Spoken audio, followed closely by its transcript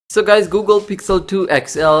So guys, Google Pixel 2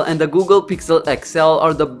 XL and the Google Pixel XL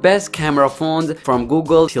are the best camera phones from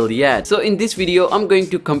Google till yet. So in this video, I'm going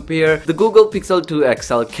to compare the Google Pixel 2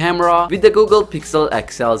 XL camera with the Google Pixel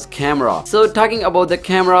XL's camera. So talking about the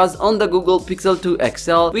cameras on the Google Pixel 2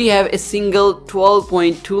 XL, we have a single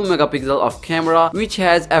 12.2 megapixel of camera which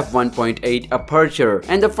has f1.8 aperture,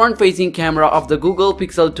 and the front-facing camera of the Google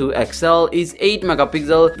Pixel 2 XL is 8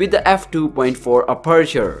 megapixel with the f2.4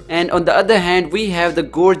 aperture. And on the other hand, we have the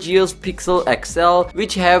gorgeous Pixel XL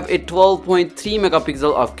which have a 12.3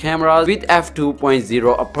 megapixel of camera with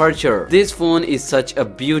f2.0 aperture. This phone is such a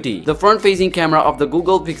beauty. The front-facing camera of the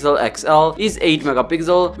Google Pixel XL is 8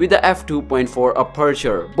 megapixel with the f2.4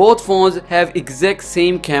 aperture. Both phones have exact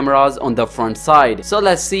same cameras on the front side. So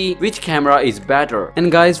let's see which camera is better.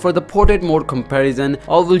 And guys, for the portrait mode comparison,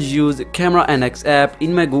 I will use Camera NX app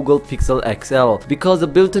in my Google Pixel XL because the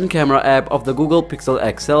built-in camera app of the Google Pixel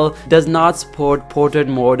XL does not support portrait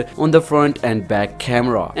mode on the front and back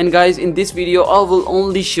camera. And guys, in this video I will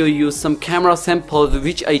only show you some camera samples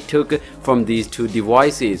which I took from these two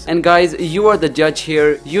devices. And guys, you are the judge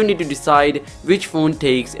here. You need to decide which phone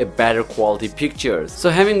takes a better quality pictures. So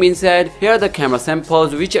having been said, here are the camera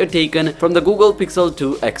samples which are taken from the Google Pixel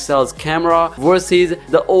 2 XL's camera versus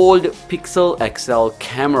the old Pixel XL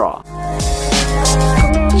camera.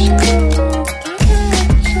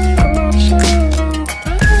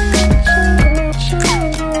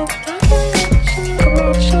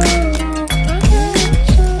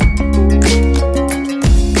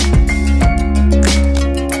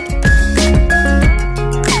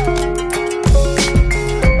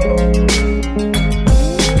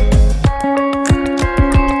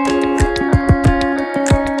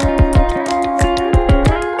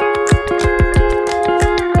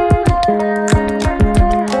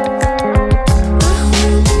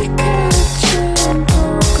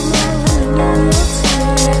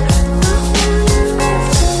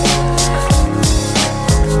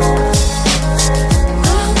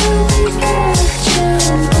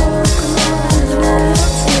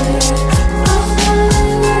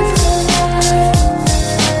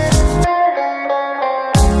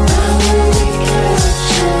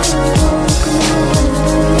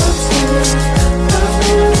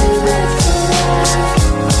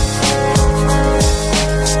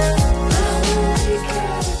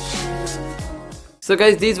 So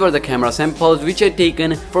guys, these were the camera samples which are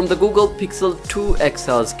taken from the Google Pixel 2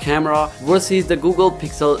 XL's camera versus the Google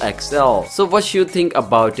Pixel XL. So what you think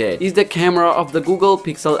about it? Is the camera of the Google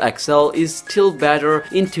Pixel XL is still better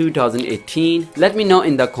in 2018? Let me know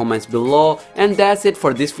in the comments below. And that's it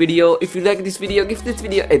for this video. If you like this video, give this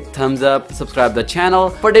video a thumbs up, subscribe the channel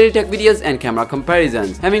for daily tech videos and camera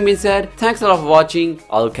comparisons. Having been said, thanks a lot for watching.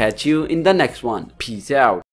 I'll catch you in the next one. Peace out.